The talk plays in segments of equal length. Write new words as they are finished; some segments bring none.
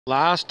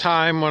Last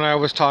time when I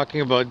was talking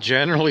about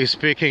generally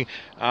speaking,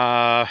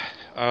 I'm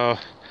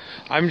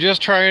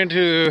just trying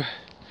to,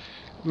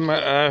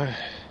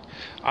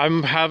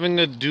 I'm having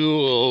a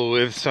duel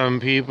with some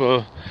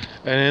people,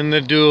 and in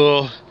the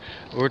duel,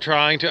 we're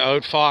trying to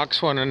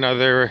outfox one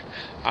another,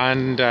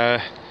 and,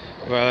 well,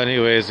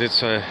 anyways,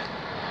 it's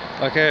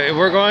okay,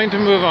 we're going to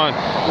move on.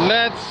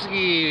 Let's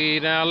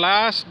see. Now,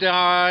 last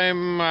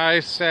time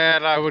I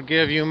said I would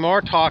give you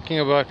more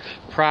talking about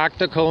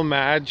practical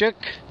magic.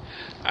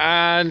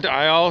 And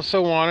I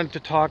also wanted to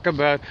talk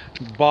about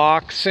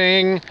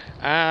boxing,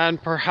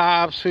 and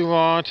perhaps we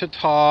want to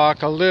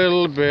talk a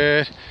little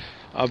bit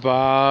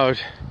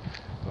about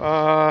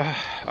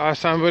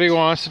somebody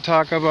wants to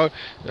talk about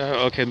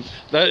okay,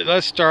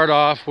 let's start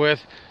off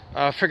with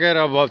forget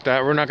about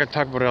that. We're not going to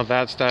talk about all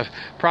that stuff.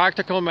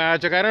 Practical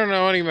magic. I don't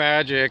know any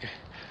magic,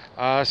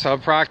 so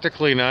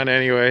practically none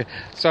anyway.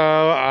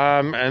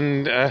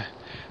 So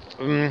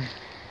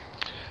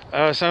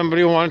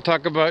somebody want to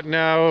talk about,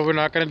 no, we're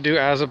not going to do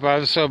as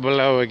above, so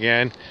below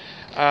again.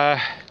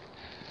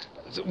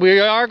 We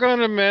are going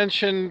to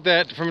mention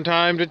that from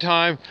time to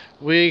time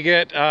we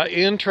get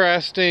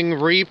interesting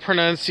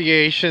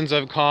repronunciations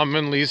of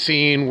commonly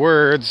seen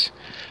words.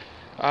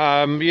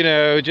 You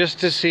know, just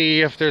to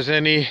see if there's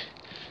any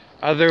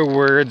other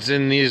words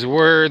in these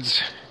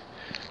words.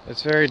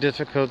 It's very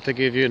difficult to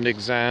give you an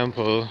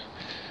example.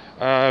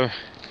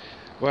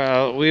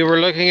 Well, we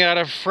were looking at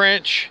a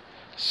French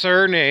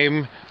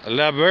surname,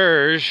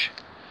 LAberge,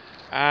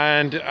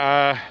 and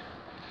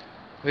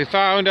we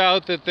found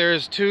out that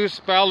there's two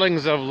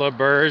spellings of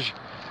LAberge,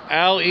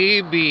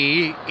 LEberge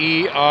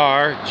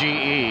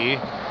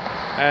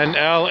and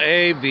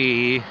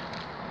LAberge.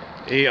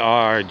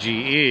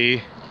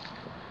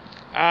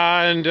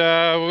 And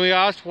we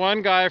asked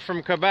one guy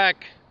from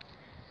Quebec,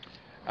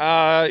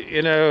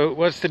 you know,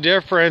 what's the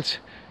difference?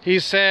 He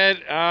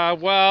said,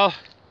 well,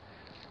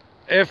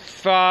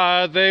 if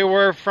they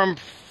were from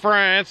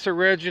France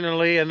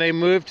originally and they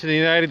moved to the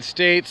United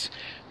States,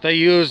 they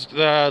used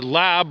the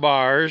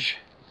LAberge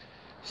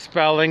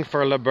spelling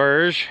for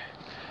LAberge,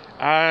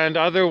 and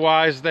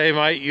otherwise they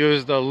might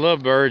use the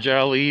LEberge,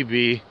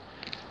 L-E-B.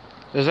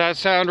 Does that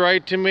sound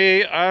right to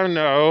me? I don't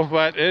know,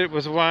 but it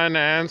was one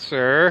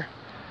answer.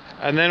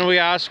 And then we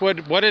asked what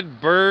did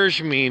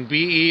berge mean,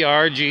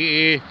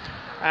 B-E-R-G-E,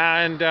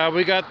 and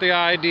we got the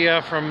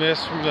idea from the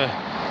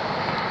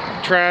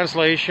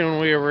translation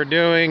we were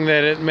doing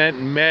that it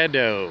meant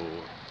meadow.